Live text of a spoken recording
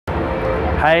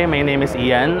Hi, my name is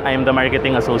Ian. I'm the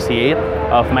Marketing Associate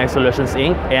of MySolutions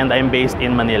Inc. and I'm based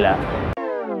in Manila.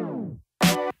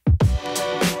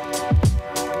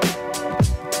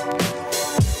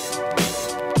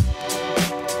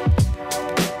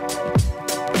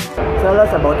 Tell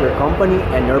us about your company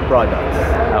and your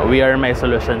products. We are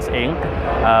MySolutions Inc.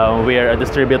 We are a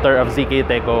distributor of ZK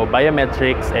Teco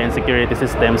biometrics and security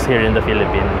systems here in the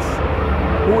Philippines.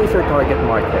 Who is your target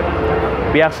market?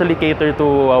 We actually cater to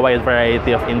a wide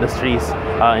variety of industries,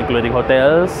 including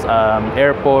hotels,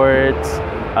 airports,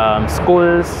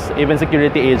 schools, even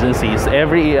security agencies.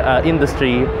 Every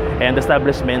industry and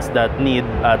establishments that need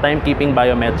timekeeping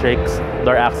biometrics,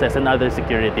 door access, and other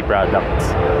security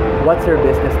products. What's your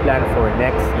business plan for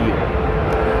next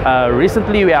year?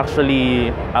 Recently, we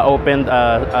actually opened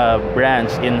a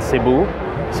branch in Cebu.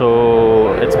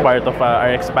 So it's part of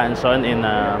our expansion in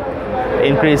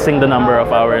increasing the number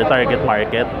of our target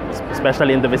market,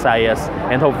 especially in the Visayas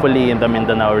and hopefully in the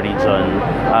Mindanao region.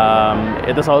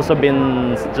 It has also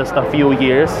been just a few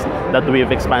years that we've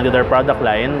expanded our product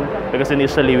line, because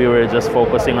initially we were just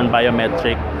focusing on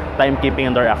biometric, timekeeping,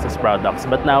 and door access products.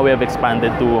 But now we have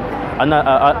expanded to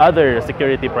other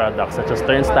security products such as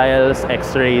turnstiles,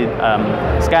 X-ray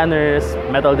scanners,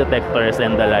 metal detectors,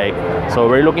 and the like. So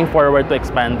we're looking forward to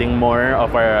expanding more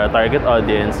of our target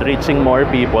audience, reaching more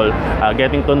people,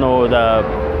 getting to know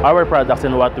our products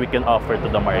and what we can offer to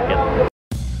the market.